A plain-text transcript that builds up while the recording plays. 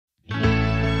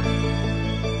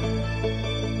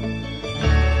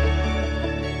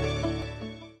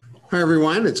Hi,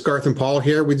 everyone. It's Garth and Paul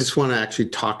here. We just want to actually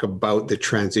talk about the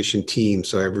transition team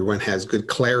so everyone has good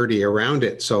clarity around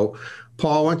it. So,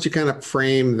 Paul, why don't you kind of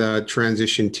frame the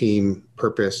transition team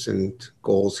purpose and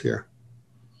goals here?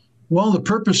 Well, the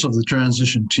purpose of the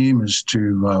transition team is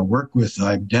to work with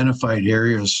identified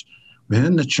areas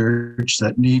within the church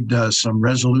that need some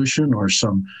resolution or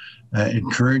some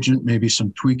encouragement, maybe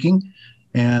some tweaking.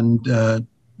 And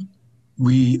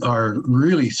we are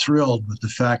really thrilled with the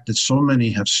fact that so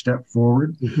many have stepped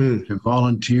forward to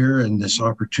volunteer in this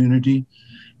opportunity,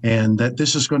 and that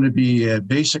this is going to be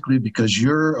basically because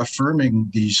you're affirming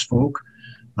these folk,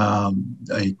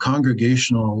 a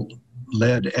congregational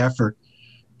led effort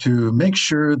to make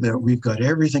sure that we've got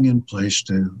everything in place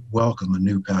to welcome a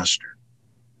new pastor.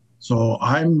 So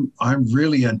I'm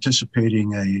really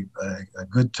anticipating a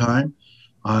good time.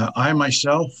 I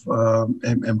myself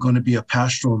am going to be a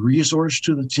pastoral resource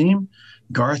to the team.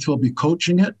 Garth will be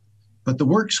coaching it, but the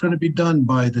work's going to be done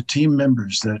by the team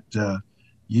members that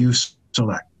you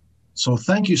select. So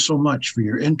thank you so much for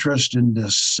your interest in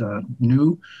this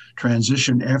new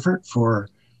transition effort for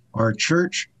our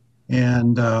church.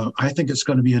 And I think it's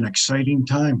going to be an exciting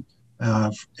time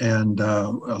and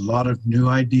a lot of new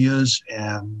ideas,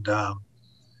 and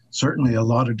certainly a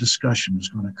lot of discussion is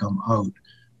going to come out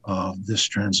of this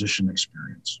transition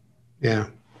experience. Yeah,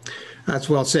 that's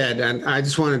well said. And I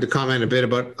just wanted to comment a bit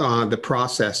about the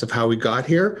process of how we got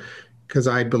here, because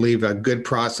I believe a good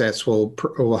process will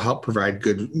help provide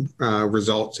good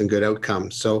results and good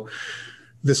outcomes. So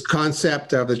this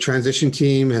concept of the transition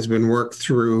team has been worked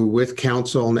through with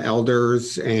council and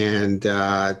elders, and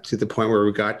to the point where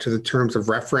we got to the terms of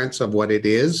reference of what it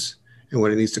is and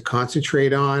what it needs to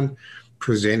concentrate on,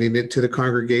 presenting it to the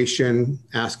congregation,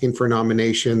 asking for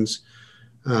nominations.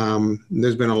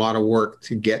 There's been a lot of work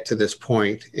to get to this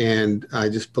point, and I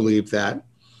just believe that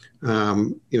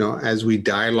as we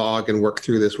dialogue and work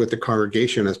through this with the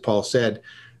congregation, as Paul said,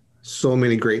 so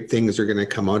many great things are going to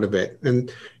come out of it.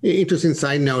 And the interesting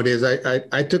side note is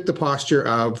I took the posture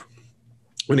of,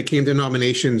 when it came to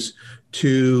nominations,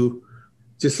 to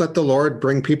just let the Lord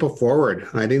bring people forward.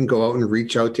 I didn't go out and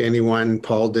reach out to anyone.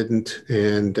 Paul didn't.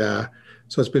 And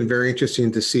so it's been very interesting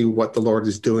to see what the Lord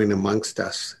is doing amongst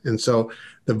us. And so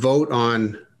the vote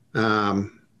on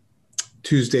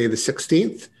Tuesday, the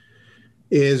 16th,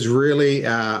 is really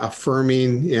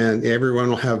affirming, and everyone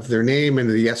will have their name and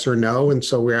the yes or no. And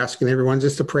so we're asking everyone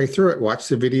just to pray through it, watch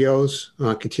the videos,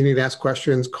 continue to ask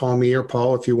questions, call me or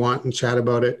Paul if you want, and chat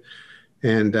about it.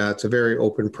 And it's a very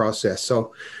open process.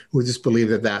 So we just believe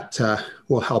that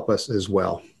will help us as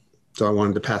well. So I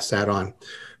wanted to pass that on.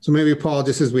 So maybe, Paul,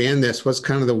 just as we end this, what's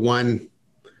kind of the one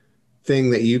thing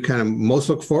that you kind of most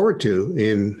look forward to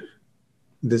in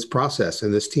this process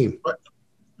and this team?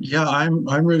 Yeah,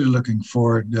 I'm really looking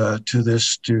forward to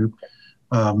this too.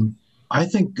 I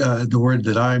think the word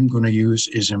that I'm going to use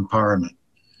is empowerment.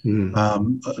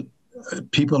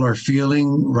 People are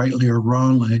feeling, rightly or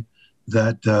wrongly,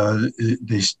 that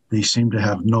they seem to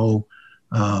have no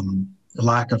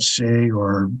lack of say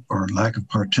or lack of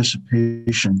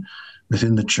participation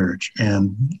within the church.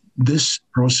 And this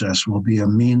process will be a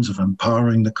means of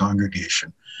empowering the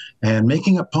congregation and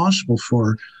making it possible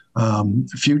for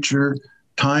future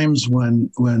times when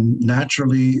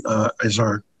naturally, as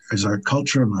our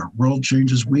culture and our world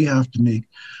changes, we have to make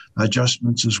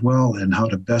adjustments as well in how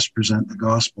to best present the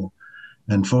gospel.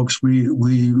 And folks, we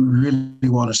really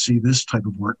want to see this type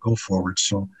of work go forward.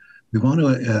 So we want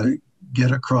to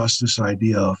get across this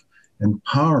idea of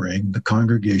empowering the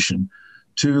congregation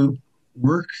to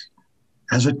work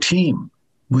as a team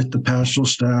with the pastoral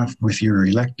staff, with your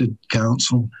elected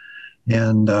council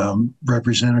and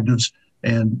representatives,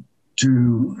 and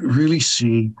to really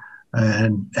see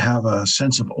and have a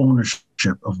sense of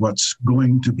ownership of what's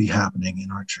going to be happening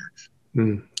in our church.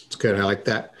 It's good. I like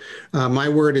that. My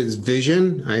word is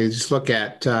vision. I just look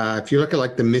at, if you look at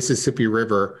like the Mississippi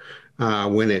River,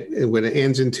 when it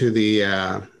ends into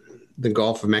the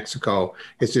Gulf of Mexico,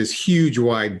 it's this huge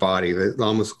wide body that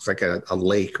almost looks like a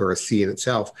lake or a sea in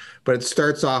itself. But it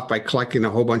starts off by collecting a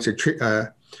whole bunch of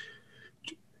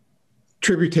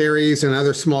tributaries and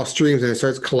other small streams, and it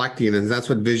starts collecting, and that's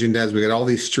what vision does. We get all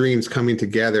these streams coming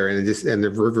together, and the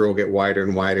river will get wider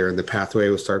and wider, and the pathway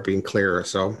will start being clearer.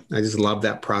 So I just love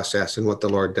that process and what the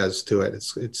Lord does to it.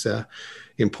 It's an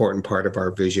important part of our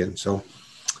vision. So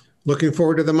looking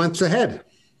forward to the months ahead.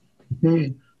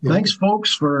 Okay. Thanks,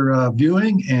 folks, for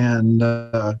viewing. And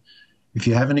if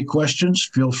you have any questions,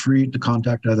 feel free to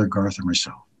contact either Garth or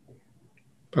myself.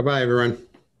 Bye-bye, everyone.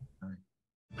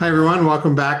 Hi, everyone.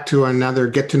 Welcome back to another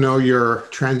Get to Know Your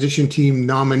Transition Team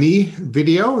nominee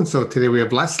video. And so today we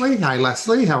have Leslie. Hi,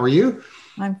 Leslie. How are you?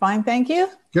 I'm fine, thank you.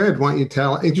 Good. Why don't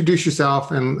you introduce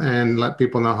yourself and let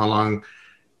people know how long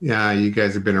you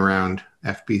guys have been around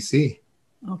FBC.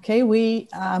 Okay,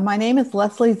 my name is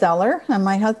Leslie Zeller, and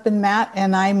my husband Matt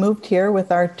and I moved here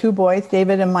with our two boys,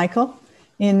 David and Michael,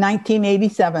 in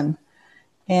 1987.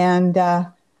 And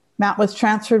Matt was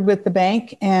transferred with the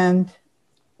bank, and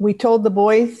we told the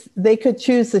boys they could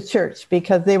choose the church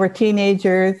because they were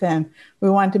teenagers, and we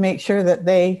wanted to make sure that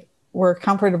they were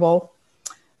comfortable.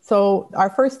 So our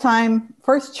first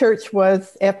church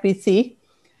was FBC,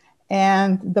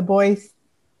 and the boys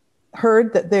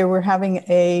heard that they were having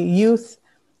a youth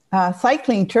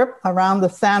cycling trip around the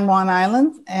San Juan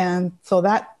Islands, and so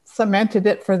that cemented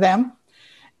it for them.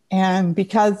 And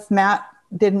because Matt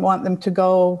didn't want them to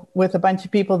go with a bunch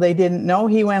of people they didn't know,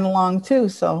 he went along too.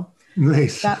 So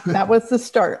nice. That was the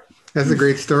start. That's a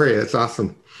great story. That's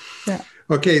awesome. Yeah.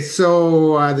 Okay,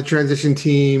 so the transition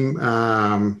team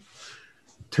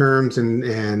terms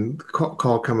and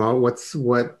call come out.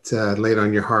 What laid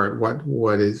on your heart?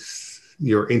 What is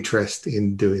your interest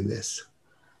in doing this?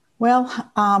 Well,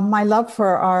 my love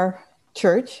for our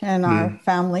church and our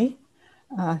family,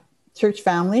 church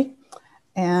family,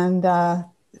 and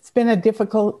it's been a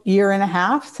difficult year and a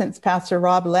half since Pastor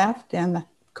Rob left and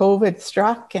COVID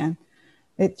struck, and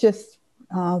it just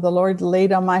the Lord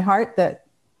laid on my heart that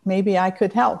maybe I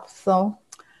could help. So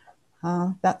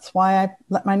that's why I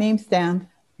let my name stand.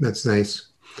 That's nice.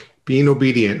 Being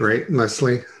obedient, right,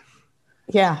 Leslie?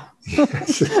 Yeah.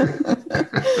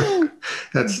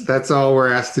 That's all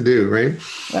we're asked to do, right?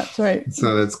 That's right.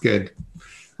 So that's good.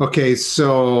 Okay,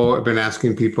 so I've been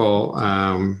asking people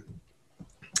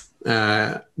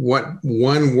what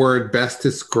one word best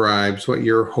describes what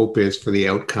your hope is for the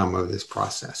outcome of this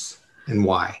process and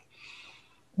why?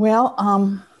 Well,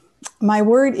 my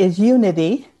word is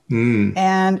unity.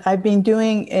 And I've been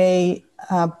doing a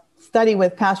study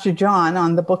with Pastor John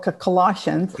on the book of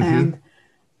Colossians. And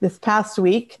this past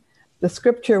week, the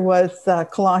scripture was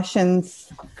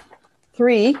Colossians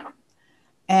 3.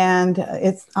 And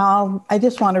I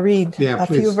just want to read a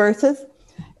few verses.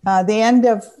 The end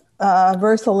of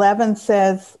verse 11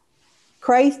 says,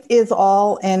 Christ is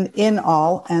all and in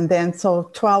all. And then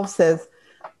so 12 says,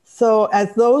 so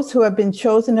as those who have been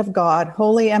chosen of God,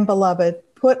 holy and beloved,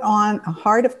 put on a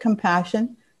heart of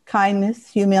compassion, kindness,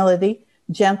 humility,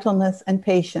 gentleness, and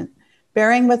patience,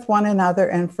 bearing with one another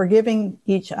and forgiving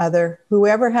each other.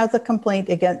 Whoever has a complaint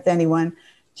against anyone,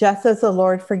 just as the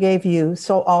Lord forgave you,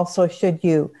 so also should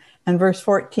you. And verse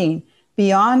 14,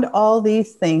 beyond all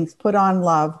these things, put on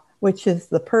love, which is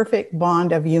the perfect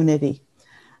bond of unity.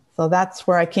 So that's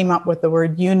where I came up with the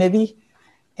word unity.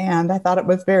 And I thought it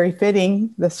was very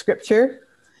fitting, the scripture,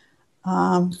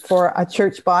 for a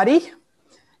church body.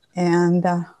 And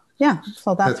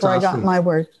so that's where awesome. I got my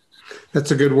word.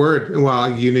 That's a good word. Well,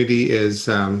 unity is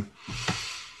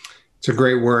it's a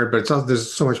great word, but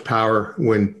there's so much power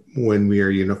when we are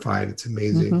unified. It's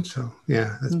amazing. So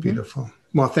yeah, that's beautiful.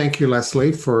 Well, thank you,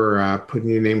 Leslie, for putting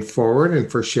your name forward and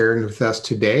for sharing with us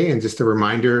today. And just a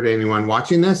reminder to anyone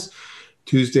watching this,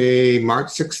 Tuesday, March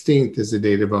 16th is the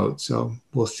day to vote. So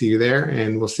we'll see you there,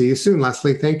 and we'll see you soon,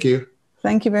 Leslie. Thank you.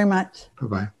 Thank you very much.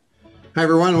 Bye-bye. Hi,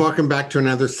 everyone. Welcome back to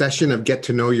another session of Get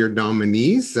to Know Your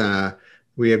Nominees.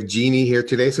 We have Jeannie here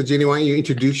today. So, Jeannie, why don't you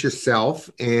introduce yourself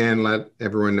and let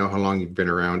everyone know how long you've been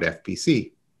around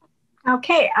FBC?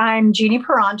 Okay, I'm Jeannie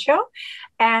Parancho,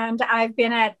 and I've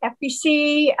been at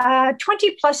FBC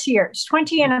 20 plus years,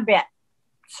 20 and a bit.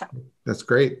 So that's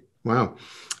great. Wow.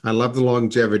 I love the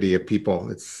longevity of people.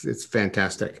 It's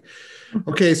fantastic.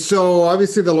 Okay, so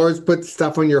obviously the Lord's put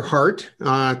stuff on your heart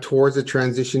towards the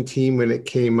transition team when it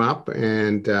came up.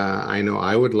 And I know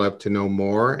I would love to know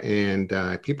more, and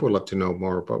people would love to know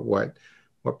more about what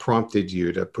prompted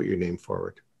you to put your name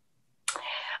forward.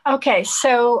 Okay,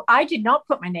 so I did not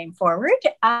put my name forward.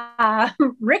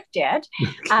 Rick did.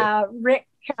 Okay. Rick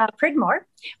Pridmore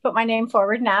put my name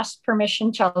forward and asked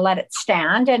permission to let it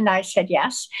stand. And I said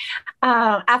yes.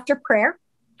 After prayer,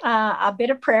 a bit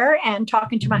of prayer and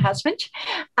talking to my husband.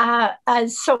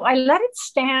 So I let it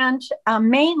stand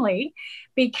mainly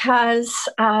because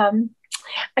I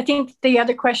think the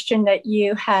other question that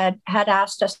you had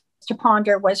asked us to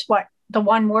ponder was what the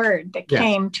one word that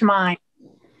came to mind.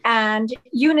 And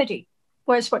unity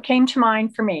was what came to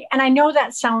mind for me. And I know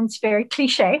that sounds very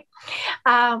cliche,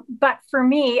 but for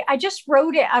me, I just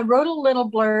wrote it. I wrote a little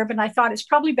blurb, and I thought it's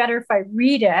probably better if I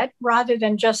read it rather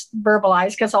than just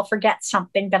verbalize, because I'll forget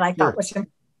something that I thought was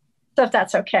important. So if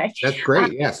that's okay. That's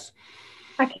great, yes.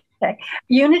 Okay.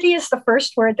 Unity is the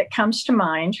first word that comes to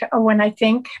mind when I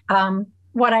think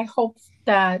what I hope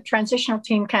the transitional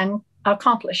team can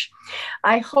accomplish.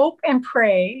 I hope and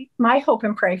pray, my hope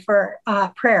and prayer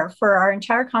for our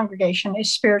entire congregation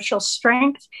is spiritual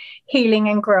strength, healing,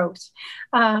 and growth.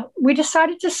 We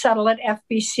decided to settle at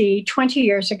FBC 20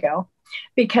 years ago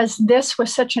because this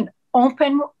was such an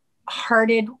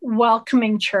open-hearted,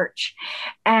 welcoming church.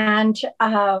 And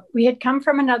we had come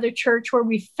from another church where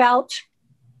we felt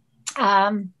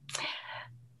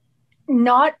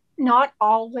not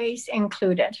always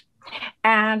included.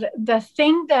 And the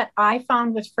thing that I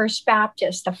found with First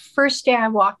Baptist, the first day I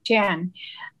walked in,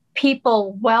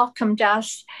 people welcomed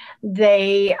us.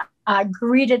 They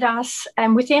greeted us.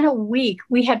 And within a week,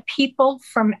 we had people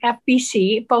from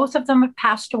FBC. Both of them have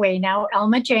passed away now,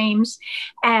 Elma James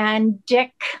and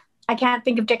Dick. I can't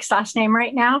think of Dick's last name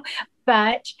right now,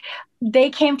 but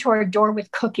they came to our door with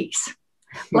cookies.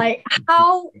 Like,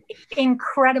 how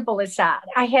incredible is that?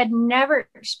 I had never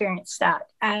experienced that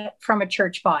from a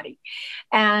church body.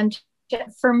 And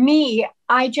for me,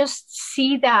 I just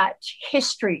see that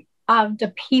history of the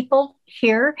people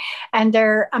here and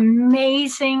their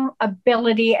amazing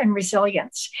ability and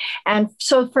resilience. And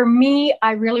so for me,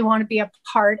 I really want to be a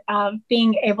part of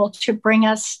being able to bring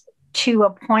us to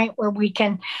a point where we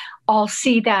can all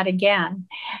see that again.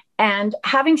 And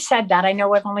having said that, I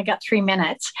know I've only got 3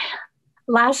 minutes.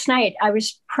 Last night, I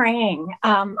was praying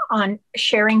on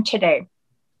sharing today,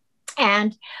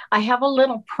 and I have a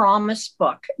little promise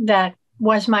book that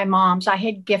was my mom's. I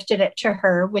had gifted it to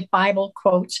her with Bible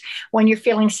quotes when you're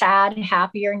feeling sad,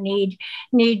 happy, or need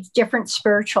different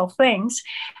spiritual things.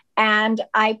 And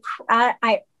I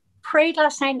prayed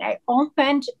last night.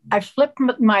 And I flipped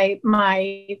my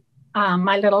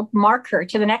little marker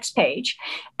to the next page,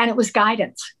 and it was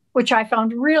guidance, which I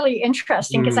found really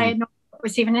interesting because I had no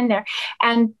was even in there.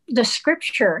 And the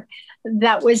scripture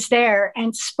that was there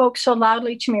and spoke so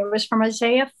loudly to me was from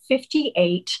Isaiah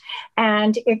 58,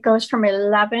 and it goes from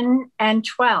 11 and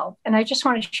 12. And I just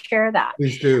want to share that.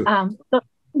 Please do.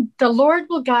 The Lord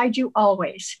will guide you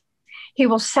always. He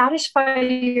will satisfy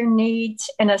your needs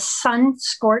in a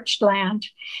sun-scorched land.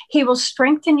 He will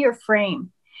strengthen your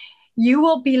frame. You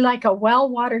will be like a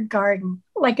well-watered garden,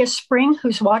 like a spring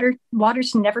whose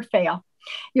waters never fail.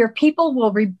 Your people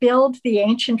will rebuild the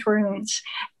ancient ruins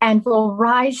and will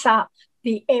raise up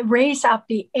the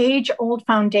age-old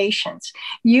foundations.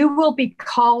 You will be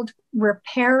called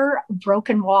repairer of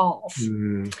broken walls,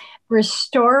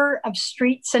 restorer of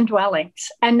streets and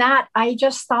dwellings. And that, I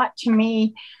just thought, to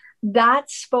me, that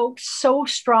spoke so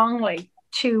strongly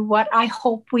to what I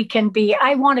hope we can be.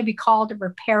 I want to be called a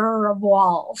repairer of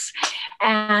walls.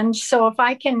 And so if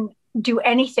I can do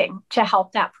anything to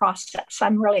help that process,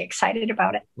 I'm really excited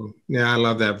about it. Yeah, I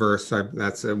love that verse.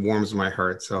 It warms my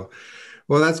heart. So,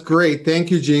 well, that's great.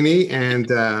 Thank you, Jeannie. And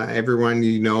everyone,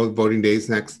 voting day is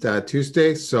next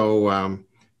Tuesday. So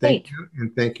thank you.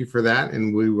 And thank you for that.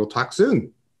 And we will talk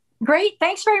soon. Great.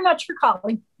 Thanks very much for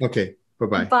calling. Okay.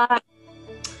 Bye-bye. Bye.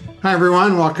 Hi,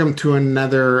 everyone. Welcome to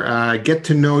another Get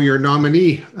to Know Your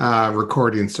Nominee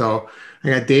recording. So I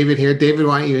got David here. David,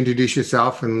 why don't you introduce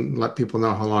yourself and let people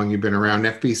know how long you've been around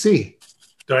FBC?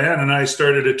 Diane and I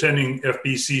started attending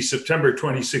FBC September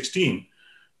 2016.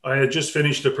 I had just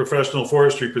finished a professional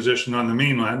forestry position on the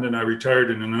mainland, and I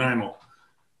retired in Nanaimo.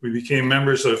 We became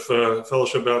members of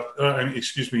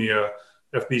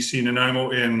FBC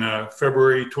Nanaimo in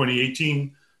February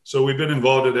 2018. So we've been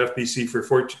involved at FBC for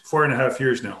 4.5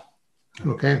 years now.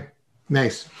 Okay,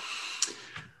 nice.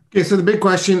 Okay, so the big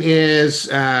question is,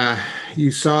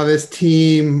 you saw this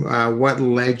team. What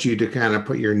led you to kind of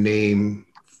put your name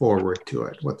forward to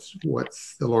it?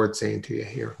 What's the Lord saying to you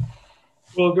here?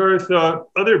 Well, Garth,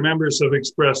 other members have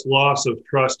expressed loss of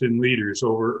trust in leaders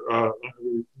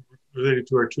related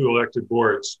to our 2 elected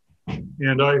boards.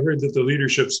 And I heard that the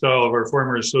leadership style of our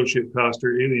former associate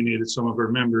pastor alienated some of our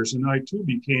members. And I too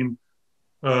began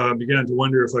to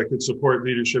wonder if I could support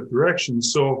leadership direction.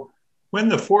 So when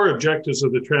the 4 objectives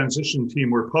of the transition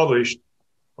team were published,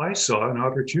 I saw an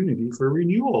opportunity for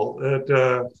renewal at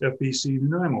FBC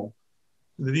Nanaimo.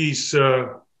 These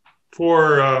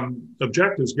 4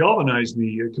 objectives galvanized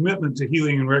me: a commitment to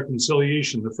healing and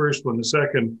reconciliation, the first one; the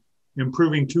second,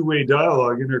 improving 2-way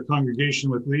dialogue in our congregation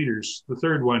with leaders; the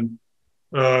third one,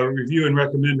 review and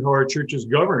recommend how our church is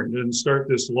governed and start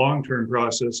this long-term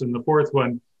process; and the fourth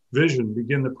one, vision,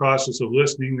 begin the process of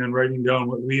listening and writing down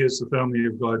what we as the family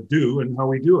of God do and how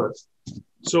we do it.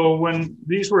 So when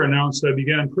these were announced, I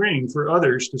began praying for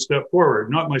others to step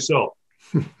forward, not myself.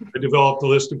 I developed a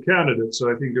list of candidates.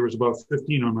 So I think there was about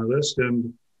 15 on my list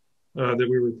and that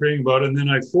we were praying about. And then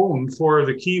I phoned 4 of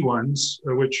the key ones,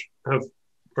 which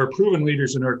are proven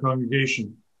leaders in our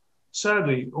congregation.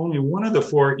 sadly, only one of the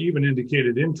four even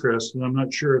indicated interest, and I'm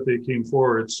not sure if they came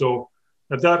forward. So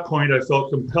at that point, I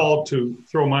felt compelled to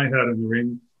throw my hat in the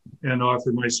ring and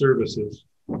offer my services.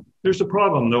 There's a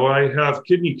problem, though. I have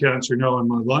kidney cancer now in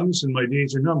my lungs, and my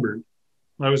days are numbered.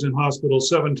 I was in hospital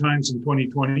 7 times in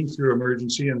 2020 through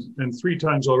emergency and 3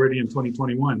 times already in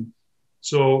 2021.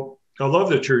 So I love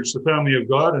the church, the family of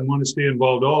God, and want to stay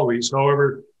involved always.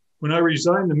 However, when I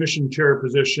resigned the mission chair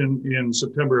position in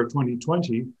September of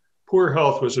 2020, poor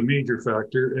health was a major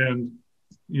factor. And,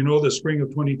 you know, the spring of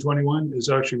 2021 is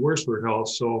actually worse for health.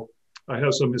 So I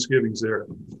have some misgivings there.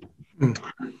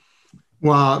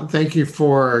 Well, thank you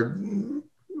for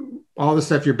all the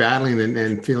stuff you're battling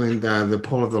and feeling the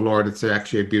pull of the Lord. It's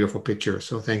actually a beautiful picture.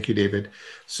 So thank you, David.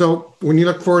 So when you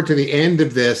look forward to the end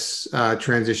of this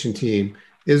transition team,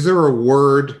 is there a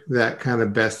word that kind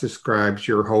of best describes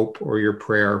your hope or your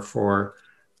prayer for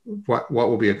what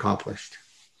will be accomplished?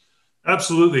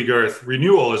 Absolutely, Garth.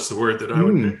 Renewal is the word that I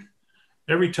would pick.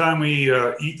 Every time we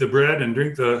eat the bread and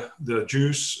drink the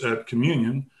juice at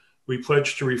communion, we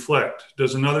pledge to reflect.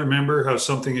 Does another member have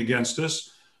something against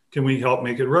us? Can we help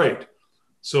make it right?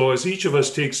 So as each of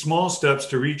us takes small steps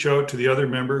to reach out to the other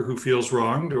member who feels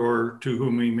wronged or to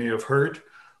whom we may have hurt,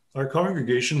 our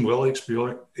congregation will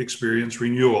experience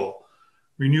renewal.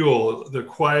 Renewal, the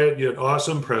quiet yet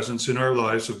awesome presence in our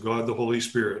lives of God the Holy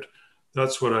Spirit.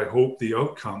 That's what I hope the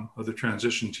outcome of the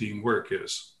transition team work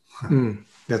is.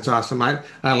 That's awesome. I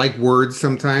like words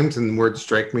sometimes, and words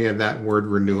strike me, and that word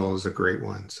renewal is a great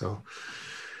one. So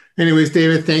anyways,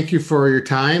 David, thank you for your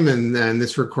time and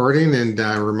this recording. And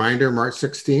reminder, March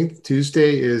 16th,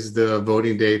 Tuesday, is the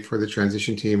voting day for the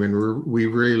transition team. And we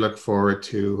really look forward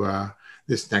to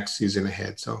this next season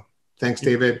ahead. So thanks,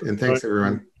 David. And thanks,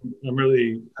 everyone. I'm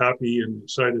really happy and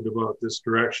excited about this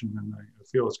direction. And I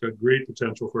feel it's got great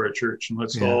potential for our church. And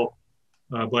let's all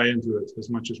buy into it as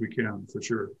much as we can, for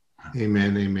sure.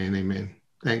 Amen, amen, amen.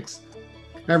 Thanks.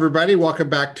 Everybody, welcome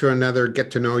back to another Get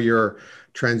to Know Your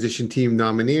Transition Team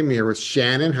nominee. I'm here with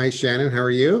Shannon. Hi, Shannon. How are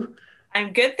you?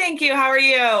 I'm good, thank you. How are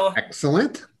you?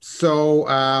 Excellent.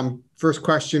 So first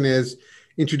question is,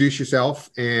 introduce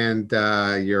yourself and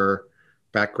your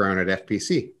background at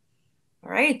FPC.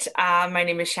 All right. My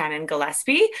name is Shannon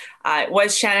Gillespie. I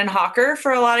was Shannon Hawker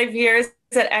for a lot of years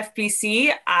at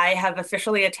FPC. I have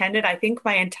officially attended, I think,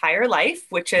 my entire life,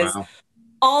 which is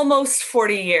almost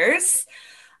 40 years.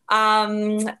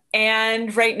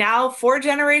 And right now, 4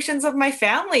 generations of my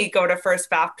family go to First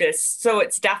Baptist. So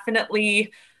it's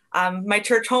definitely my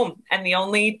church home and the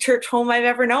only church home I've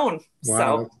ever known.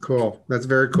 Wow, that's cool. That's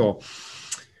very cool.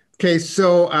 Okay,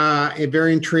 so I'm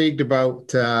very intrigued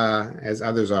about, as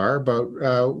others are,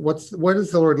 about what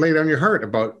has the Lord laid on your heart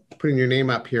about putting your name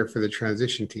up here for the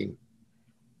transition team?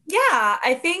 Yeah,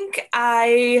 I think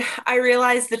I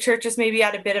realized the church is maybe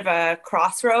at a bit of a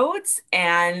crossroads.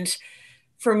 And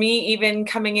for me, even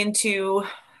coming into,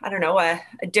 I don't know, a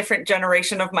different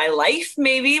generation of my life,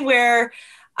 maybe, where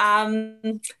I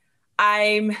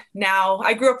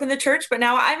grew up in the church, but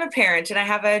now I'm a parent and I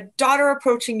have a daughter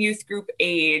approaching youth group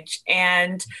age.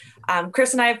 And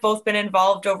Chris and I have both been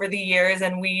involved over the years,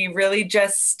 and we really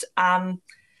just,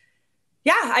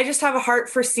 I just have a heart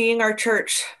for seeing our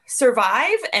church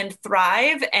survive and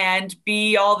thrive and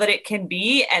be all that it can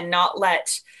be, and not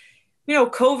let,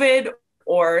 COVID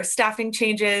or staffing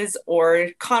changes or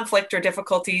conflict or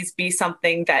difficulties be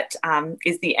something that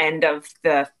is the end of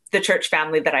the church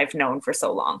family that I've known for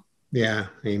so long. Yeah,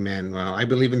 amen. Well, I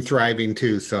believe in thriving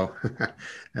too, so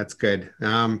that's good.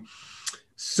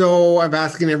 So I'm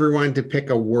asking everyone to pick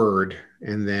a word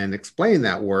and then explain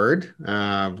that word,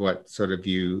 what sort of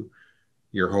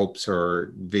your hopes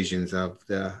or visions of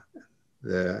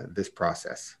this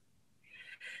process.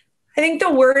 I think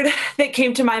the word that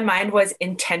came to my mind was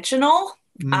intentional.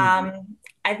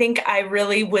 I think I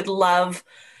really would love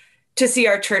to see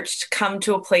our church come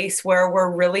to a place where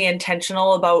we're really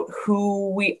intentional about who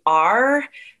we are,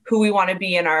 who we want to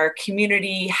be in our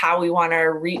community, how we want to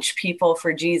reach people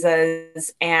for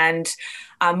Jesus, and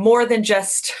more than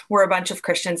just we're a bunch of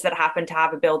Christians that happen to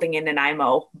have a building in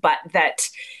Nanaimo, but that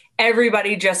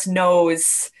everybody just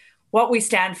knows what we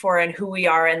stand for and who we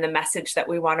are and the message that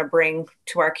we want to bring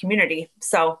to our community.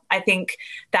 So I think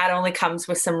that only comes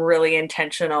with some really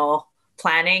intentional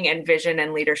planning and vision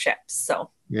and leadership. So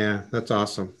yeah, that's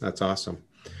awesome. That's awesome.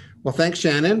 Well, thanks,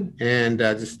 Shannon. And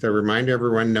just a reminder,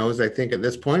 everyone knows, I think at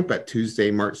this point, but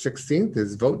Tuesday, March 16th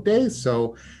is vote day.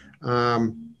 So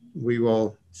we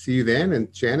will see you then.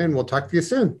 And Shannon, we'll talk to you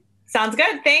soon. Sounds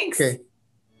good. Thanks. Okay.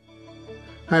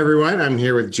 Hi, everyone. I'm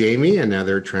here with Jamie,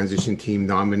 another transition team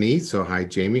nominee. So hi,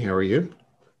 Jamie. How are you?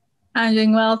 I'm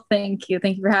doing well. Thank you.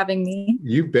 Thank you for having me.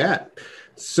 You bet.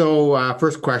 So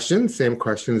first question, same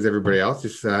question as everybody else.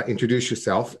 Just introduce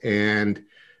yourself and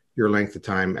your length of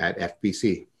time at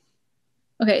FBC.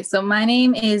 Okay, so my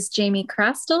name is Jamie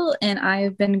Crastle, and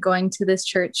I've been going to this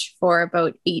church for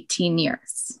about 18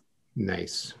 years.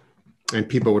 Nice. And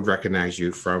people would recognize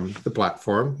you from the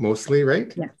platform mostly,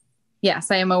 right? Yeah.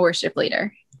 Yes, I am a worship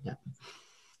leader. Yeah.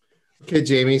 Okay,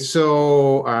 Jamie.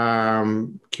 So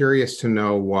curious to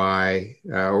know why,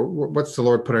 what's the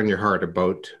Lord put on your heart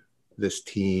about this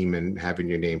team and having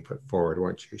your name put forward? Why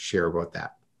don't you share about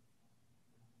that?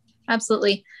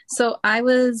 Absolutely. So I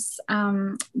was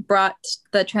brought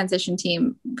the transition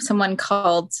team. Someone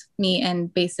called me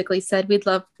and basically said, we'd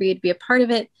love for you to be a part of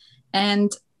it.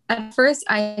 And at first,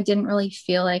 I didn't really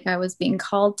feel like I was being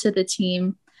called to the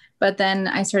team. But then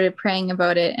I started praying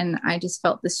about it, and I just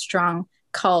felt this strong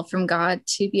call from God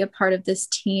to be a part of this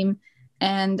team.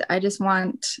 And I just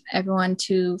want everyone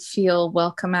to feel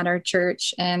welcome at our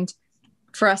church, and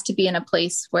for us to be in a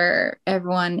place where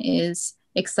everyone is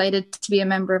excited to be a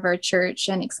member of our church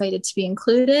and excited to be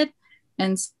included.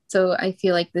 And so I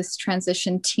feel like this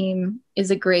transition team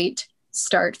is a great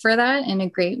start for that and a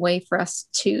great way for us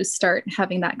to start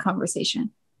having that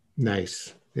conversation.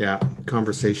 Nice. Yeah.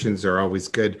 Conversations are always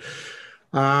good.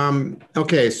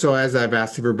 Okay. So as I've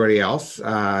asked everybody else,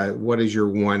 what is your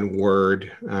one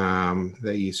word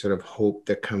that you sort of hope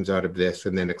that comes out of this,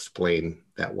 and then explain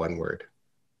that one word?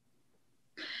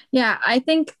 Yeah, I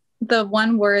think the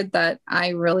one word that I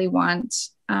really want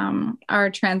our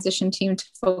transition team to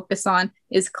focus on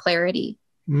is clarity,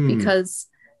 because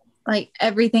like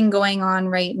everything going on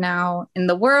right now in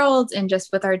the world and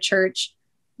just with our church,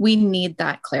 we need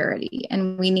that clarity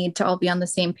and we need to all be on the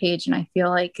same page. And I feel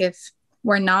like if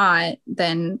we're not,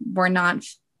 then we're not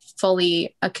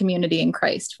fully a community in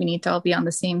Christ. We need to all be on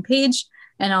the same page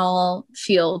and all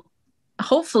feel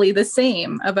hopefully the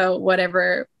same about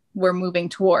whatever we're moving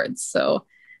towards. So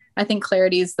I think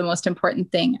clarity is the most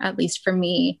important thing, at least for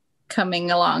me,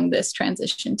 coming along this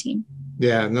transition team.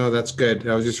 Yeah, no, that's good.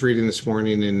 I was just reading this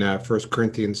morning in 1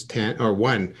 Corinthians 10 or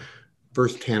 1,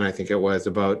 verse 10, I think it was,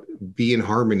 about be in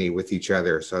harmony with each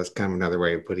other. So that's kind of another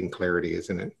way of putting clarity,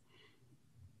 isn't it?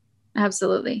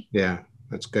 Absolutely. Yeah,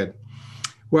 that's good.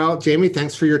 Well, Jamie,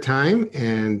 thanks for your time,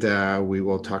 and we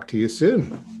will talk to you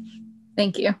soon.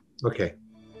 Thank you. Okay.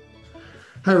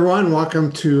 Hi, everyone.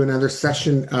 Welcome to another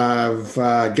session of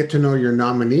Get to Know Your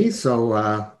Nominee.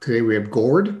 So today we have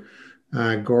Gord.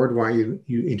 Gord, why don't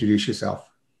you introduce yourself?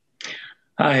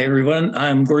 Hi, everyone.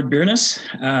 I'm Gord Biernes.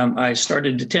 I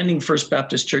started attending First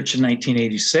Baptist Church in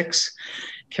 1986.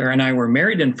 Kara and I were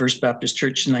married in First Baptist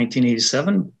Church in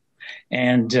 1987,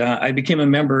 and I became a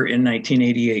member in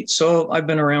 1988. So I've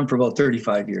been around for about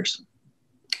 35 years.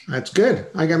 That's good.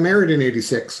 I got married in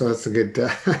 86, so that's a good,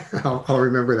 I'll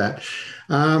remember that.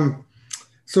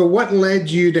 So what led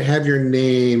you to have your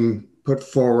name put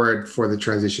forward for the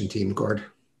transition team, Gord?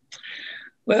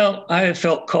 Well, I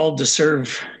felt called to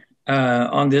serve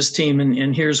on this team,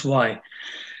 and here's why.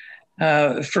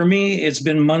 For me, it's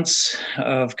been months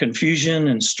of confusion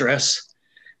and stress,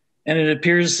 and it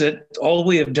appears that all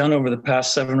we have done over the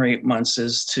past 7 or 8 months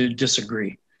is to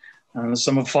disagree.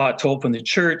 Some have fought to open the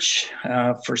church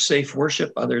for safe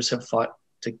worship. Others have fought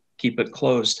to keep it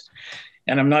closed.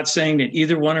 And I'm not saying that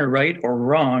either one are right or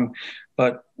wrong,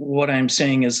 but what I'm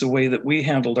saying is the way that we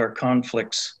handled our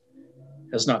conflicts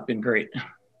has not been great.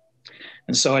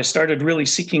 And so I started really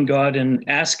seeking God and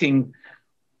asking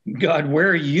God, where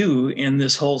are you in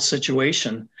this whole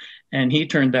situation? And he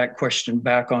turned that question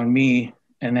back on me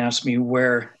and asked me,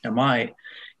 where am I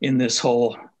in this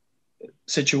whole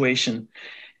situation?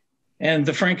 And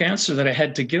the frank answer that I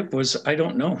had to give was, I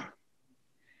don't know.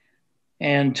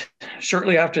 And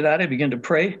shortly after that, I began to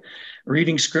pray,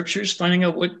 reading scriptures, finding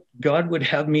out what God would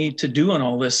have me to do on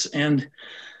all this. And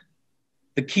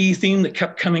the key theme that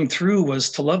kept coming through was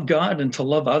to love God and to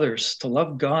love others, to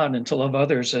love God and to love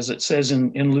others, as it says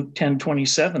in Luke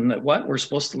 10:27, that what? We're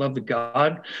supposed to love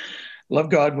God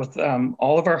with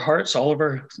all of our hearts, all of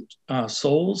our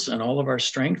souls, and all of our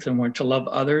strength, and we're to love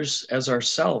others as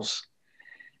ourselves.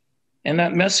 And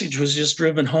that message was just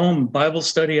driven home, Bible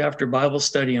study after Bible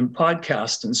study and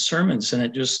podcast and sermons, and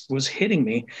it just was hitting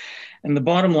me. And the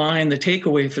bottom line, the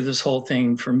takeaway for this whole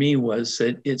thing for me was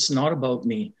that it's not about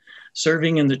me.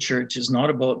 Serving in the church is not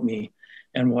about me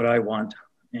and what I want.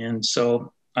 And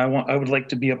so I would like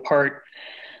to be a part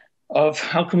of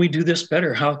how can we do this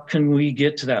better? How can we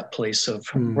get to that place of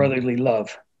brotherly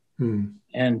love and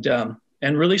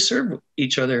really serve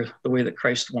each other the way that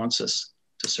Christ wants us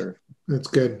to serve? That's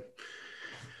good.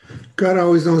 God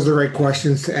always knows the right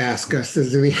questions to ask us,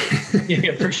 doesn't he?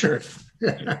 Yeah, for sure.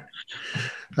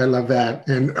 I love that.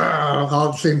 And all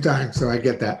at the same time. So I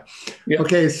get that. Yeah.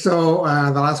 Okay. So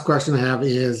the last question I have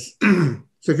is,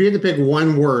 so if you had to pick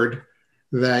one word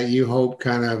that you hope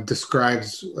kind of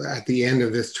describes at the end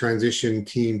of this transition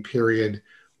team period,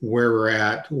 where we're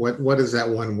at, what is that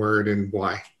one word and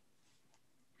why?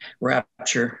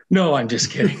 Rapture. No, I'm just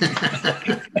kidding.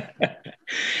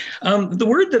 The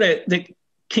word that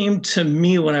came to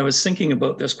me when I was thinking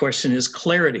about this question is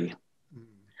clarity.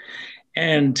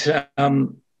 And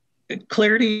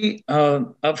clarity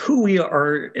of who we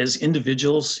are as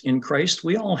individuals in Christ.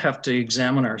 We all have to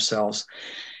examine ourselves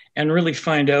and really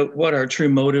find out what our true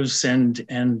motives and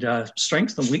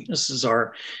strengths and weaknesses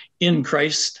are in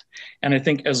Christ. And I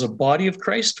think as a body of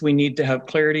Christ, we need to have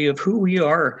clarity of who we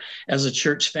are as a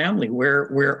church family.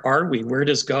 Where are we? Where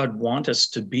does God want us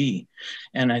to be?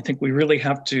 And I think we really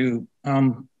have to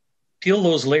peel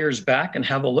those layers back and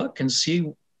have a look and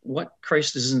see what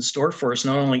Christ is in store for us,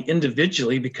 not only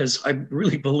individually, because I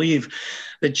really believe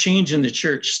that change in the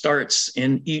church starts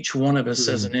in each one of us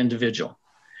as an individual,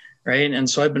 right? And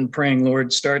so I've been praying,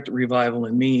 Lord, start the revival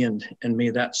in me and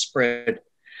may that spread.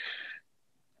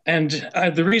 And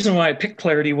the reason why I picked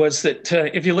clarity was that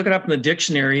if you look it up in the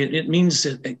dictionary, it means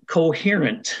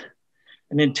coherent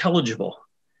and intelligible,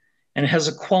 and it has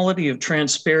a quality of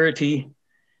transparency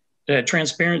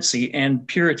and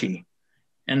purity.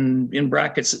 And in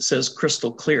brackets, it says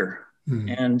crystal clear.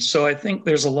 And so I think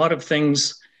there's a lot of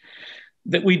things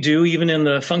that we do, even in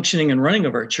the functioning and running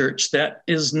of our church, that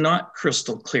is not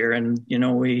crystal clear. And, you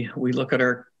know, we look at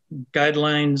our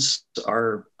guidelines,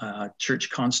 our church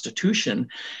constitution,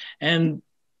 and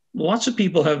lots of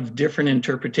people have different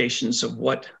interpretations of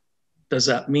what does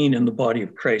that mean in the body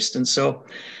of Christ. And so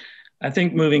I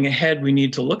think moving ahead, we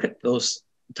need to look at those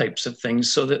types of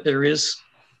things so that there is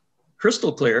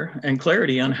crystal clear and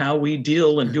clarity on how we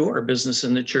deal and do our business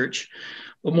in the church.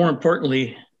 But more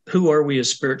importantly, who are we as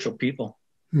spiritual people?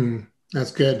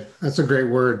 That's good. That's a great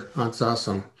word. That's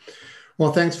awesome.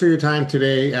 Well, thanks for your time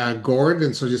today, Gord.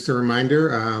 And so just a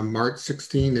reminder, March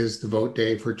 16 is the vote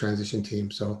day for Transition Team.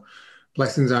 So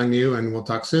blessings on you, and we'll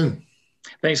talk soon.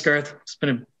 Thanks, Garth. It's been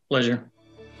a pleasure.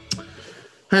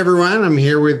 Hi, everyone. I'm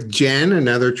here with Jen,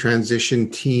 another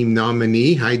Transition Team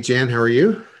nominee. Hi, Jen. How are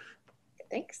you?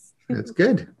 Thanks. That's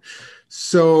good.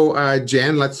 So,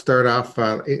 Jen, let's start off.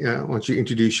 Why don't you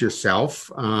introduce yourself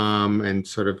and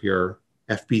sort of your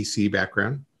FBC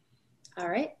background? All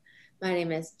right. My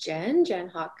name is Jen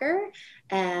Hawker,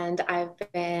 and I've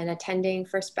been attending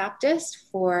First Baptist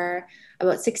for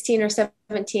about 16 or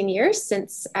 17 years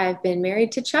since I've been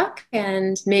married to Chuck,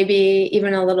 and maybe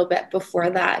even a little bit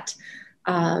before that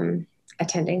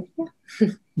attending.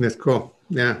 Yeah. That's cool.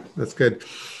 Yeah, that's good.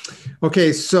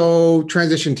 Okay, so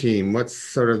Transition Team, what's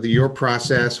sort of your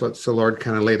process? What's the Lord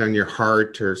kind of laid on your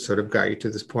heart or sort of got you to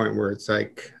this point where it's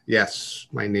like, yes,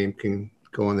 my name can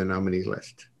go on the nominee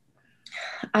list?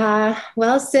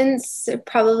 Well, since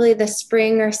probably the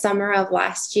spring or summer of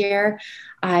last year,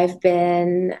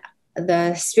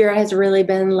 the Spirit has really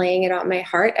been laying it on my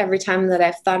heart every time that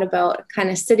I've thought about kind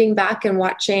of sitting back and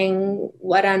watching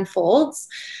what unfolds.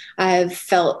 I've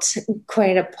felt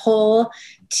quite a pull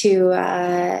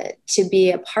to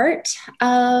be a part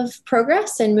of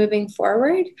progress and moving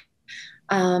forward.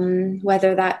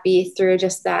 Whether that be through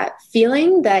just that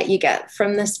feeling that you get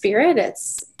from the Spirit.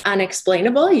 It's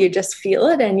unexplainable. You just feel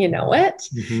it and you know it.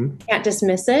 Mm-hmm. Can't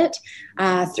dismiss it.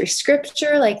 Through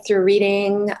scripture, like through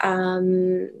reading,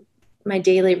 my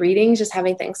daily readings, just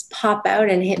having things pop out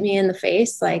and hit me in the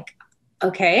face, like,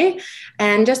 okay.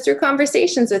 And just through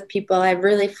conversations with people, I've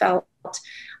really felt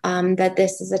that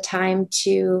this is a time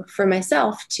for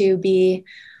myself to be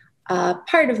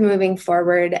part of moving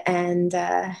forward and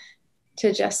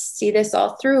to just see this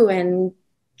all through and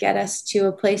get us to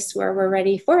a place where we're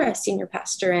ready for a senior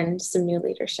pastor and some new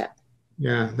leadership.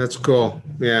 Yeah, that's cool.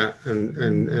 Yeah.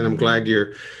 And I'm glad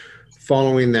you're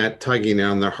following that tugging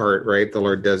on the heart, right? The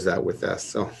Lord does that with us.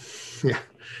 So, yeah.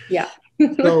 Yeah.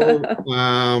 So,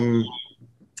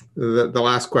 the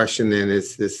last question then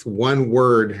is this one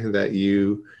word that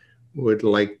you would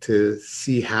like to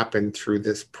see happen through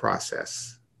this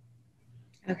process.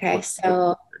 Okay.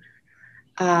 So,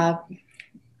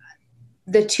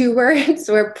 the two words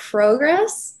were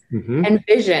progress and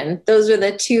vision. Those are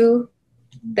the two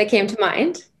that came to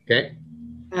mind. Okay.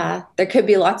 There could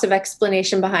be lots of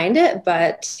explanation behind it,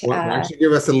 but why don't you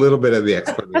give us a little bit of the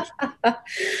explanation?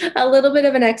 A little bit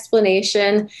of an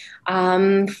explanation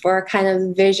for kind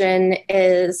of vision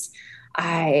is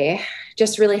I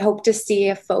just really hope to see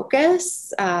a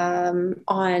focus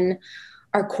on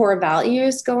our core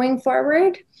values going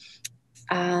forward,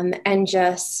 and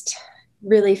just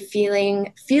really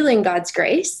feeling God's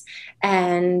grace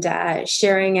and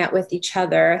sharing it with each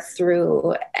other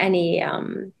through any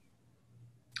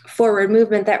forward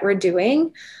movement that we're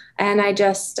doing. And I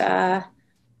just, through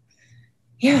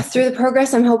the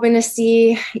progress, I'm hoping to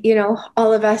see,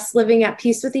 all of us living at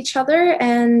peace with each other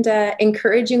and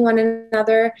encouraging one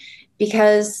another,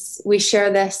 because we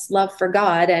share this love for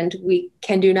God and we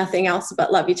can do nothing else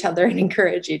but love each other and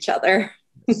encourage each other.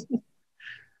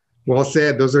 Well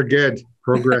said. Those are good.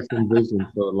 Progress and vision.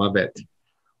 So I love it.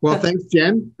 Well, thanks,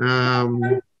 Jen,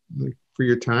 for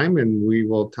your time, and we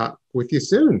will talk with you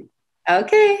soon.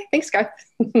 Okay. Thanks, Garth.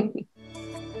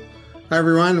 Hi,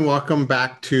 everyone. Welcome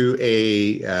back to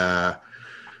a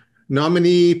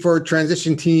nominee for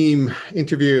transition team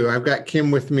interview. I've got Kim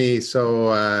with me.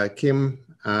 So, Kim,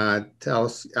 tell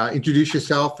us, introduce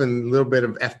yourself and a little bit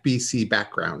of FBC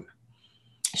background.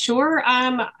 Sure.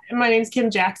 My name's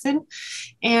Kim Jackson,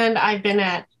 and I've been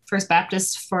at First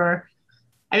Baptist for,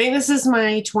 I think this is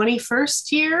my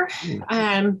 21st year.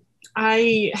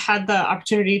 I had the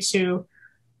opportunity to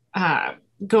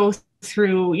go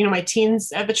through, my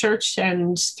teens at the church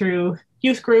and through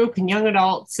youth group and young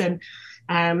adults. And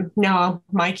now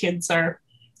my kids are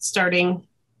starting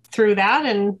through that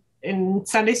and in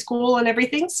Sunday school and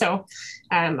everything. So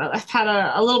I've had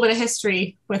a little bit of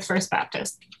history with First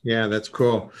Baptist. Yeah, that's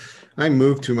cool. I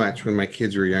moved too much when my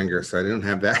kids were younger, so I didn't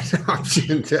have that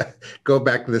option to go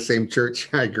back to the same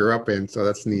church I grew up in. So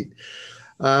that's neat.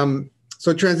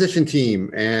 So transition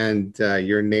team and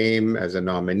your name as a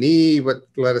nominee,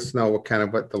 let us know what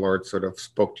the Lord sort of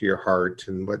spoke to your heart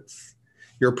and what's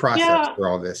your process for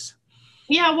all this.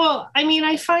 Yeah, well,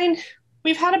 I find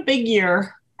we've had a big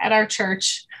year at our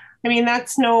church.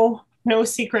 That's no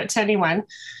secret to anyone.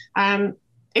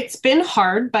 It's been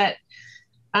hard, but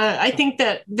I think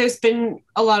that there's been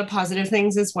a lot of positive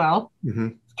things as well. Mm-hmm.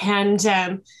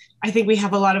 And I think we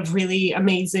have a lot of really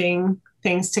amazing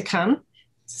things to come.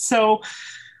 So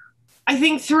I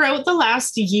think throughout the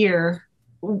last year,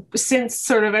 since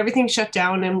sort of everything shut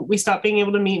down and we stopped being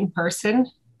able to meet in person,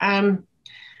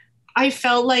 I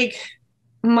felt like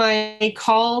my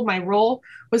role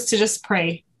was to just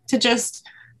pray, to just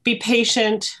be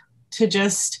patient, to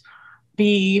just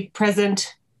be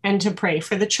present and to pray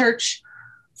for the church,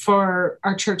 for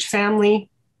our church family.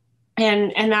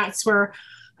 And that's where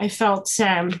I felt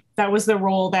that was the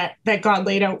role that God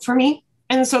laid out for me.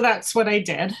 And so that's what I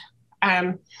did.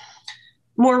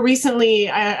 More recently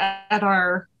at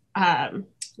our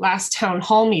last town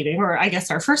hall meeting, or I guess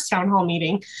our first town hall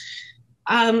meeting,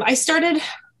 I started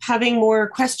having more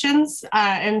questions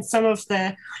and some of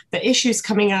the issues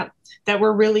coming up that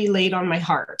were really laid on my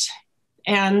heart.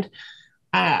 And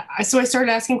so I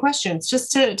started asking questions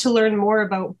just to learn more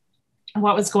about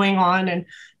what was going on, and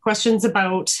questions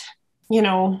about,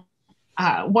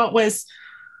 what was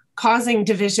causing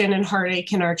division and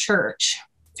heartache in our church.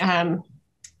 And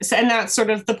that's sort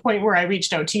of the point where I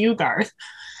reached out to you, Garth,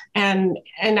 and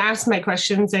asked my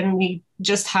questions, and we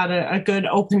just had a good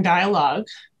open dialogue.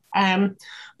 But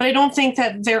I don't think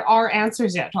that there are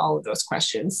answers yet to all of those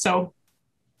questions. So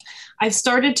I've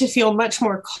started to feel much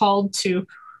more called to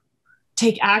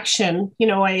take action.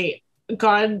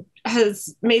 God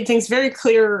has made things very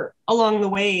clear along the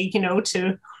way,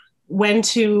 to when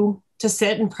to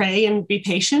sit and pray and be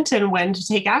patient and when to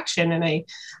take action. And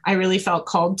I really felt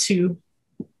called to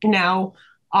now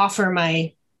offer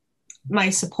my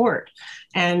support.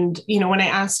 And, when I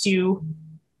asked you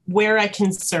where I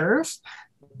can serve,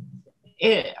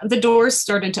 the doors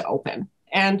started to open,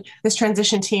 and this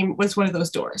transition team was one of those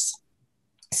doors.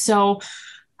 So,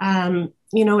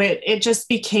 it just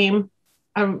became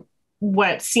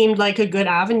what seemed like a good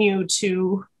avenue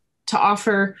to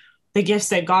offer the gifts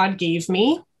that God gave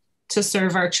me to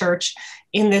serve our church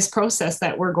in this process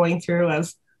that we're going through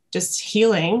of just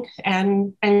healing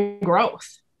and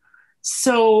growth.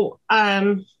 So,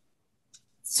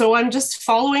 so I'm just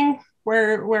following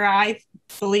where I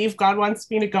believe God wants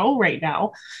me to go right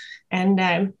now. And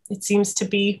it seems to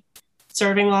be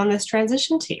serving on this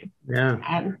transition team.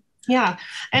 Yeah. Yeah.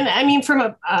 And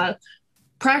from a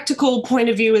practical point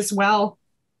of view as well,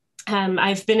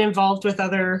 I've been involved with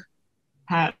other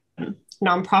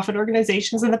nonprofit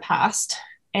organizations in the past,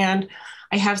 and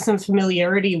I have some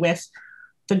familiarity with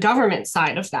the government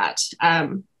side of that,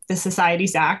 the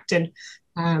Societies Act. And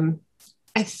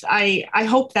I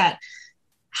hope that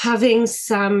having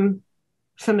some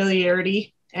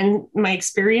familiarity and my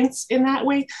experience in that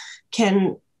way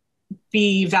can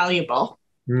be valuable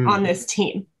on this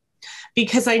team,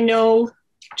 because I know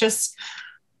just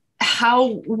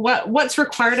what's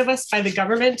required of us by the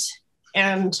government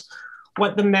and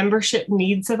what the membership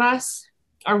needs of us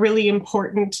are really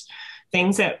important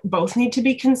things that both need to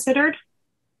be considered.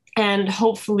 And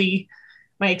hopefully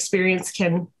my experience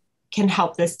can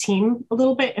help this team a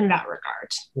little bit in that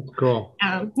regard. That's cool.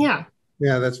 Yeah.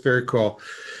 Yeah, that's very cool.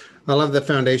 I love the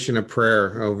foundation of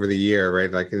prayer over the year,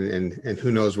 right? Like, and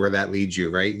who knows where that leads you,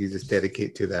 right? You just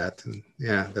dedicate to that. And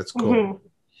yeah, that's cool. Mm-hmm.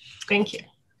 Thank you.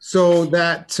 So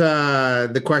that,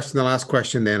 the last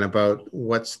question then about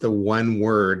what's the one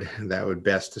word that would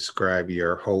best describe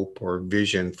your hope or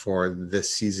vision for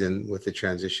this season with the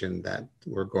transition that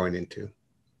we're going into?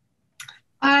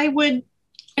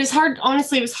 It's hard,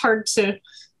 honestly, it was hard to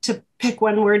pick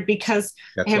one word because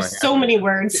I have so many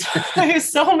words. I have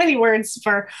so many words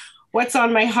for what's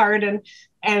on my heart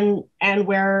and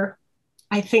where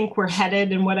I think we're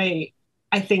headed and what I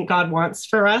think God wants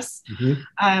for us.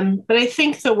 Mm-hmm. But I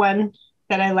think the one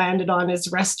that I landed on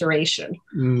is restoration.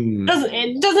 Mm.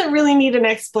 It doesn't really need an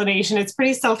explanation. It's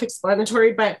pretty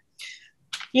self-explanatory, but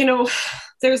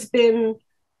there's been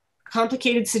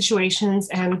complicated situations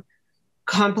and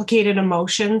complicated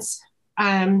emotions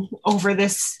over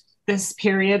this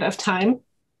period of time.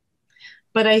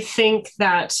 But I think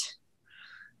that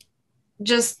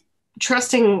just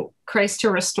trusting Christ to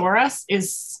restore us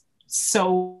is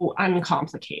so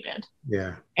uncomplicated.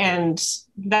 Yeah. And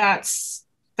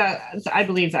I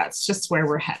believe that's just where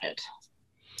we're headed.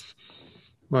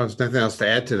 Well, there's nothing else to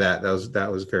add to that.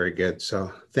 That was very good.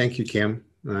 So thank you, Kim.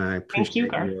 I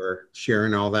appreciate your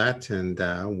sharing all that, and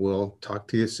we'll talk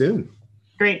to you soon.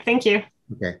 Great. Thank you.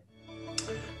 Okay.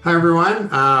 Hi, everyone.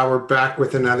 We're back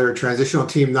with another transitional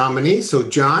team nominee. So,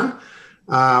 John,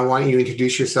 why don't you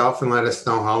introduce yourself and let us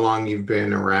know how long you've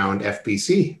been around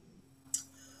FBC?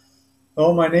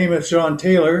 Oh, my name is John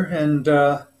Taylor, and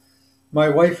my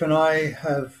wife and I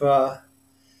have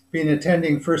been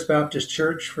attending First Baptist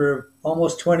Church for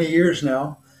almost 20 years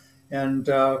now. And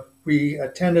we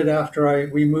attended after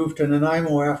we moved to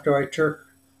Nanaimo after I took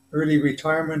early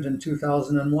retirement in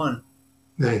 2001.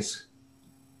 Nice.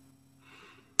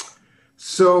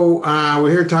 So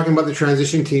we're here talking about the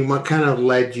transition team. What kind of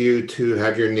led you to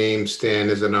have your name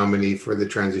stand as a nominee for the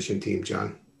transition team,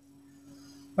 John?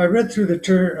 I read through the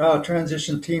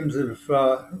transition teams of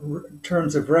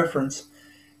terms of reference,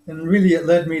 and really it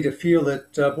led me to feel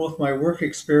that both my work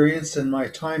experience and my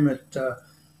time at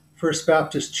First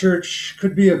Baptist Church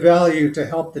could be of value to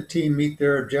help the team meet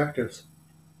their objectives.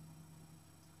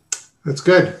 That's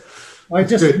good.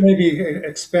 Maybe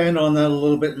expand on that a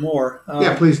little bit more.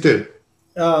 Yeah, please do.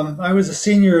 I was a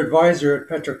senior advisor at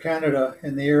Petro-Canada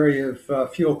in the area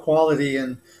of fuel quality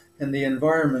and the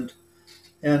environment.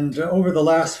 And over the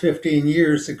last 15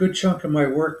 years, a good chunk of my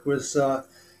work was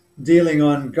dealing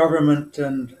on government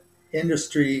and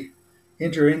inter-industry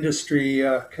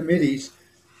committees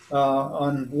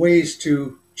on ways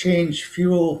to change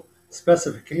fuel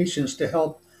specifications to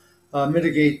help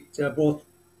mitigate both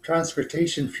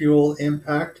transportation fuel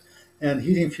impact and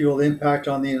heating fuel impact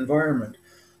on the environment.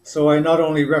 So I not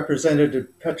only represented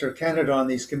Petro-Canada on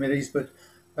these committees, but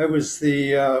I was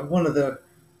one of the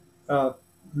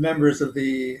members of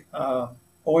the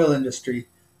oil industry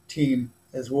team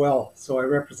as well. So I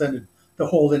represented the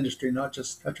whole industry, not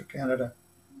just Petro-Canada.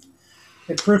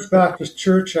 At First Baptist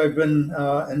Church, I've been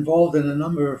involved in a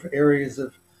number of areas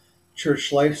of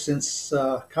church life since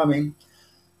coming.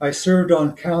 I served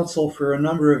on council for a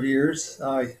number of years.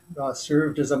 I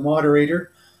served as a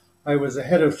moderator. I was the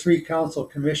head of 3 council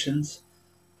commissions: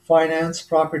 finance,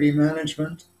 property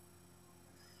management,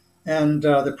 and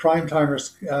the prime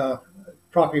timers,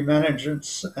 property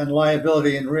management and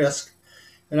liability and risk.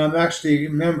 And I'm actually a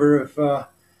member of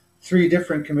 3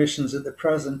 different commissions at the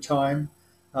present time: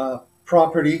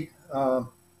 property,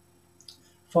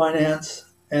 finance,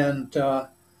 and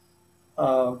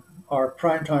our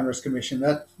prime timers commission.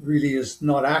 That really is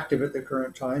not active at the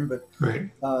current time, but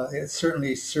it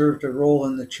certainly served a role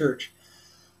in the church.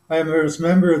 I was a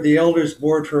member of the elders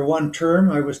board for 1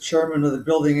 term. I was chairman of the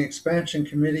building expansion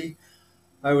committee.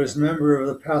 I was a member of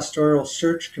the pastoral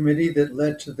search committee that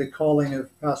led to the calling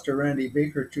of Pastor Randy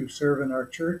Baker to serve in our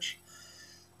church.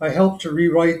 I helped to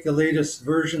rewrite the latest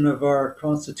version of our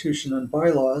constitution and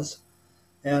bylaws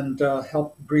and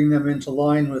helped bring them into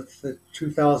line with the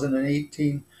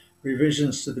 2018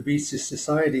 revisions to the BC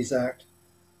Societies Act.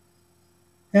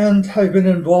 And I've been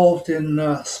involved in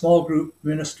small group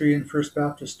ministry in First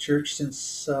Baptist Church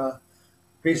since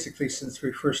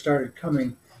we first started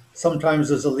coming. Sometimes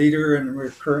as a leader, and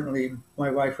my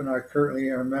wife and I currently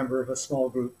are a member of a small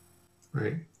group.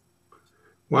 Right.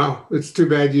 Wow, it's too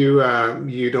bad you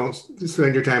don't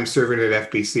spend your time serving at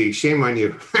FBC. Shame on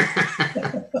you.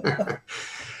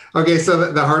 Okay,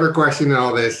 so the harder question in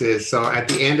all this is, so at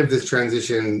the end of this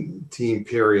transition team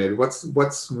period,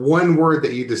 what's one word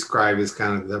that you describe as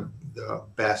kind of the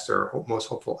best or most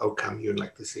hopeful outcome you'd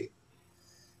like to see?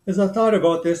 As I thought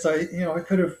about this, I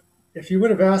could have, if you would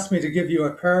have asked me to give you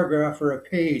a paragraph or a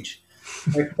page,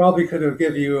 I probably could have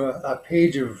given you a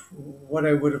page of what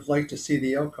I would have liked to see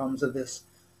the outcomes of this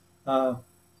uh,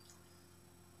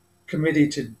 committee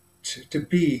to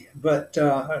be, but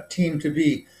a team to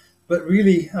be. But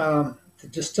really, to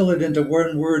distill it into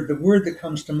one word, the word that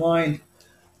comes to mind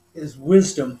is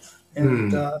wisdom.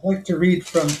 And I'd like to read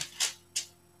from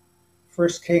 1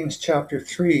 Kings chapter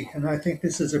 3, and I think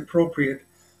this is appropriate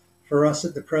for us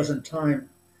at the present time.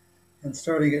 And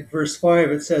starting at verse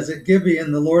 5, it says, "At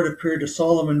Gibeon, the Lord appeared to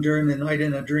Solomon during the night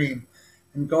in a dream.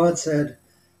 And God said,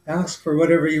 'Ask for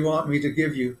whatever you want me to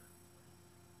give you.'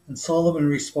 And Solomon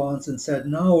responds and said,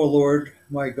 'Now, O Lord,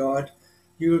 my God,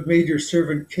 you have made your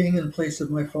servant king in place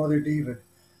of my father David.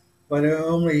 But I am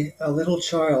only a little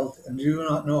child and do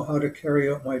not know how to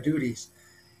carry out my duties.'"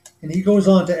 And he goes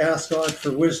on to ask God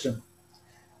for wisdom.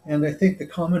 And I think the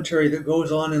commentary that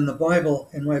goes on in the Bible,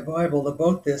 in my Bible,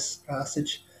 about this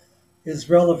passage is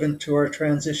relevant to our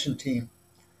transition team.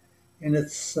 And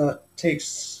it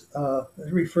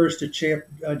refers to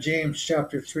James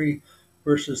chapter 3,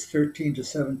 verses 13 to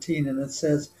 17. And it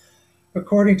says,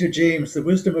 "According to James, the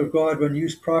wisdom of God, when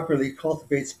used properly,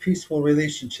 cultivates peaceful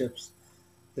relationships.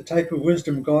 The type of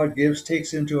wisdom God gives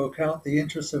takes into account the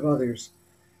interests of others.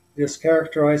 It is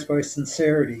characterized by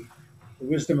sincerity. The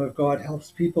wisdom of God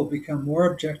helps people become more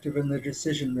objective in their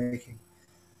decision making.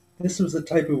 This was the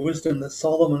type of wisdom that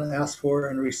Solomon asked for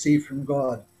and received from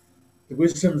God. The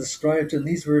wisdom described in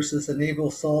these verses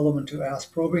enables Solomon to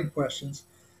ask probing questions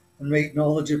and make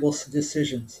knowledgeable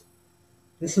decisions.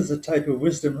 This is a type of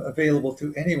wisdom available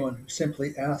to anyone who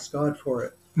simply asks God for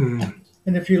it."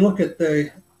 And if you look at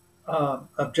the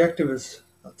objectives,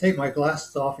 I'll take my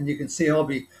glasses off and you can see I'll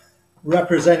be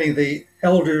representing the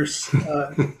elders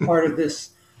part of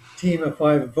this team if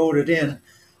I've voted in.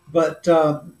 But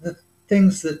the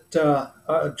things that are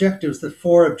objectives, the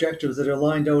four objectives that are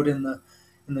lined out in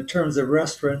the terms of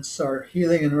reference are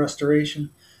healing and restoration,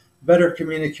 better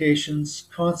communications,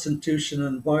 constitution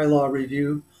and bylaw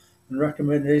review, and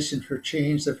recommendation for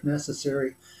change if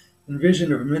necessary, and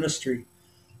vision of ministry.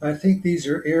 I think these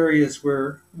are areas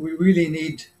where we really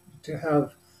need to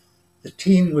have the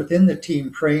team within the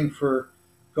team praying for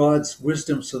God's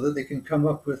wisdom so that they can come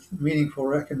up with meaningful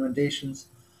recommendations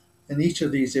in each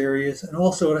of these areas, and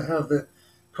also to have the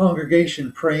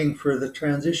congregation praying for the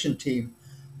transition team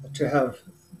to have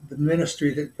the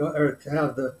ministry or to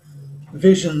have the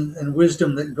vision and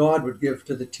wisdom that God would give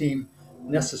to the team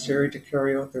necessary to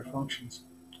carry out their functions.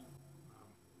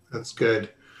 That's good.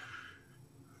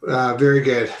 Very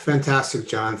good. Fantastic,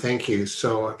 John. Thank you.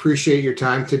 So I appreciate your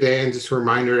time today. And just a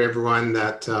reminder to everyone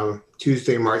that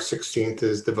Tuesday, March 16th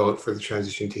is the vote for the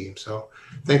transition team. So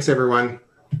thanks, everyone.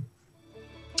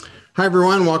 Hi,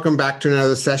 everyone. Welcome back to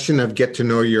another session of Get to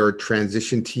Know Your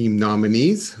Transition Team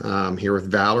Nominees. I'm here with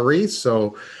Valerie.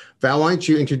 So Val, why don't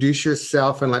you introduce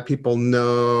yourself and let people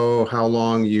know how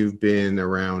long you've been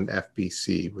around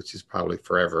FBC, which is probably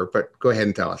forever, but go ahead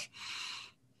and tell us.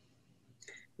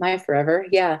 My forever,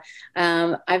 yeah.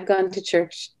 I've gone to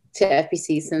church to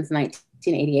FBC since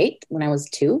 1988 when I was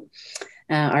 2.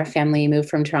 Our family moved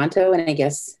from Toronto and I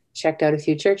guess checked out a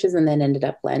few churches and then ended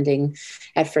up landing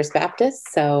at First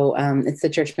Baptist. So it's the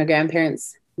church my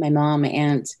grandparents, my mom, my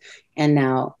aunt, and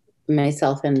now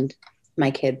myself and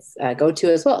my kids go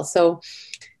to as well. So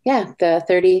yeah, the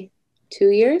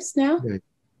 32 years now.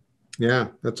 Yeah,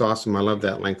 that's awesome. I love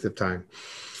that length of time.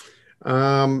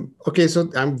 Okay, so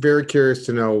I'm very curious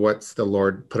to know what's the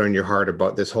Lord put on your heart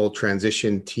about this whole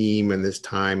transition team and this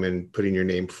time and putting your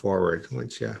name forward. Why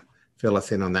don't you fill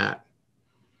us in on that?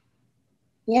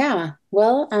 Yeah,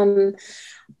 well,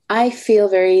 I feel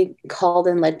very called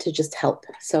and led to just help.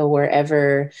 So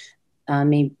wherever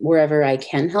I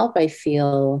can help, I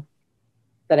feel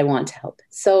that I want to help.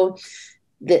 So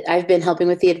I've been helping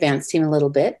with the advanced team a little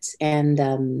bit,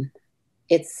 and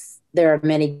there are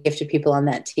many gifted people on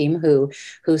that team who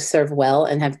serve well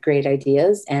and have great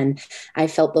ideas. And I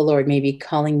felt the Lord maybe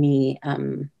calling me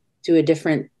to a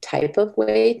different type of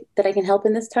way that I can help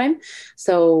in this time.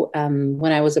 So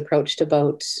when I was approached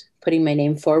about putting my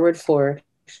name forward for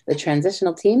the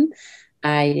transitional team,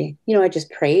 I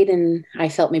just prayed and I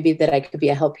felt maybe that I could be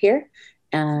a help here.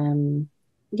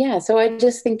 So I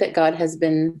just think that God has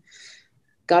given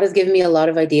me a lot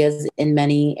of ideas in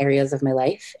many areas of my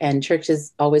life, and church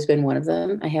has always been one of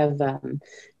them. I have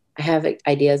I have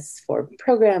ideas for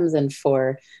programs and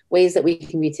for ways that we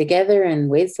can be together and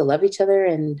ways to love each other.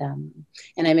 And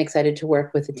I'm excited to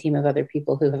work with a team of other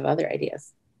people who have other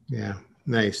ideas. Yeah,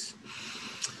 nice.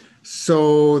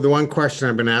 So the one question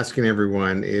I've been asking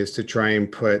everyone is to try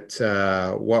and put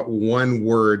what one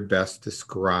word best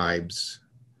describes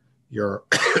your,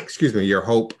 excuse me, your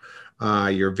hope,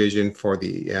 your vision for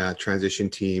the transition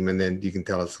team. And then you can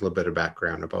tell us a little bit of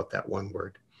background about that one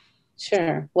word.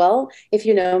 Sure. Well, if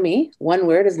you know me, one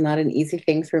word is not an easy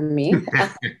thing for me.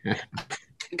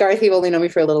 Garth, you've only known me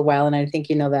for a little while, and I think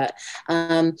you know that.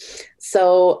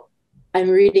 So I'm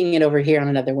reading it over here on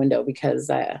another window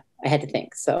because I had to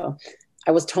think. So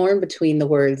I was torn between the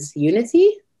words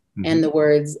unity and the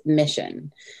words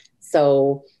mission.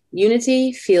 So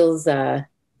unity feels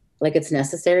like it's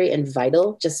necessary and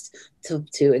vital just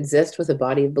to exist with a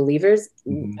body of believers.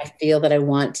 I feel that I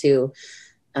want to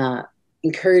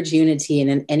encourage unity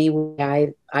in any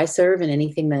way I serve and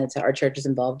anything that our church is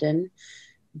involved in.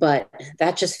 But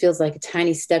that just feels like a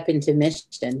tiny step into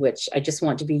mission, which I just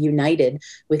want to be united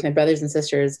with my brothers and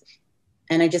sisters.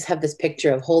 And I just have this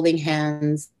picture of holding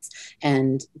hands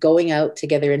and going out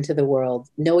together into the world,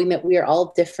 knowing that we are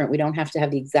all different. We don't have to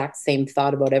have the exact same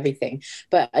thought about everything,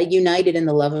 but united in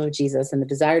the love of Jesus and the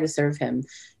desire to serve him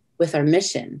with our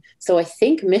mission. So I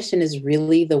think mission is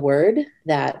really the word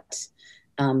that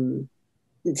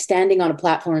standing on a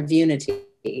platform of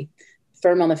unity,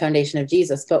 firm on the foundation of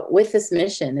Jesus. But with this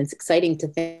mission, it's exciting to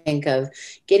think of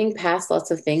getting past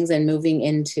lots of things and moving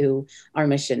into our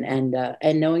mission and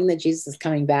knowing that Jesus is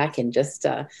coming back and just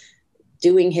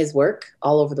doing his work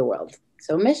all over the world.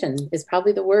 So mission is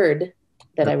probably the word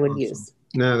that I would use.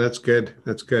 No, that's good.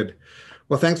 That's good.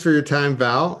 Well, thanks for your time,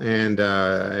 Val. And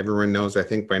everyone knows, I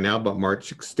think by now, but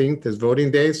March 16th is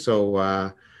voting day.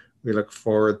 So we look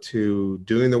forward to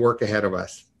doing the work ahead of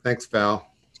us. Thanks, Val.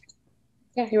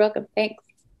 Yeah, you're welcome. Thanks.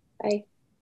 Bye.